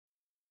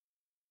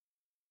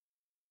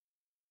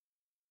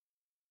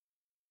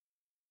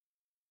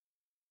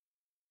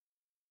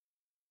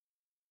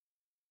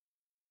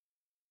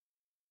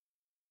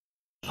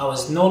I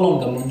was no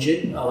longer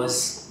Munjed, I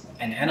was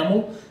an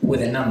animal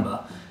with a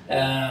number.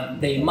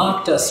 They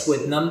marked us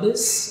with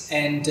numbers,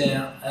 and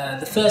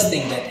the first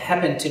thing that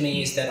happened to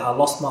me is that I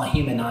lost my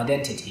human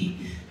identity.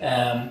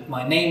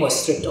 My name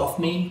was stripped off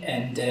me,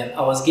 and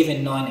I was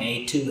given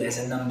 982 as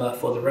a number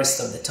for the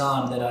rest of the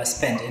time that I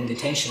spent in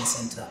detention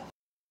centre.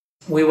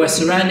 We were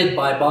surrounded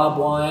by barbed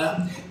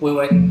wire, we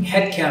were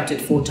head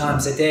counted 4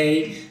 times a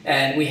day,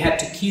 and we had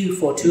to queue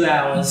for 2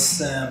 hours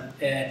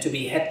to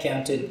be head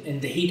counted in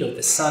the heat of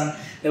the sun.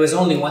 There was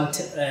only one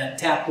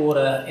tap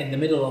water in the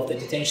middle of the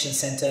detention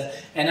centre,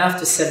 and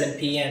after 7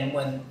 p.m.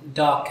 when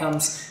dark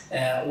comes,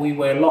 we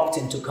were locked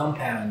into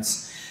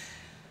compounds.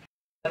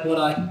 What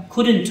I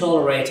couldn't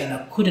tolerate and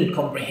I couldn't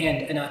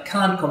comprehend, and I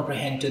can't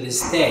comprehend to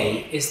this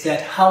day, is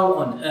that how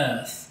on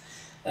earth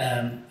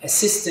a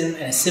system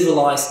and a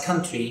civilized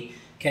country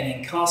can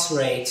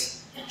incarcerate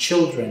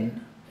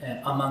children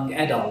among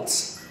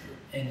adults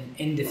in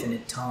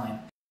indefinite time.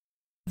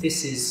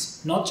 This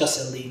is not just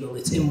illegal,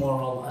 it's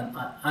immoral and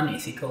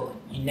unethical,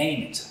 you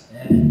name it.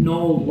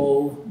 No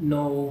law,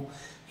 no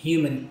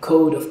human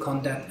code of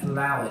conduct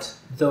allow it,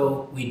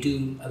 though we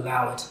do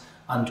allow it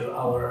under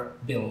our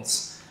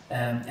bills,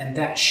 and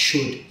that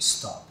should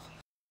stop.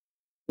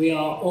 We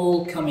are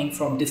all coming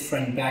from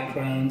different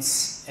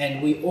backgrounds,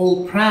 and we're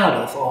all proud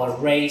of our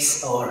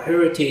race, our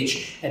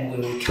heritage, and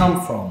where we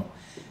come from.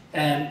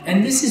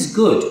 And this is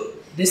good.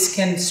 This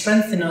can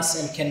strengthen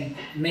us and can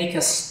make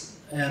us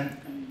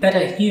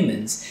better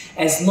humans,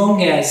 as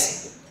long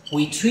as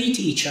we treat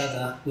each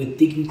other with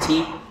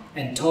dignity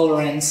and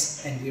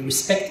tolerance, and we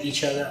respect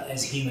each other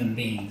as human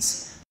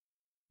beings.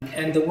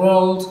 And the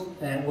world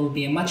will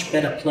be a much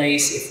better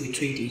place if we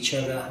treat each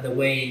other the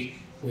way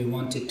we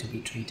want it to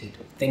be treated.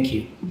 Thank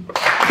you.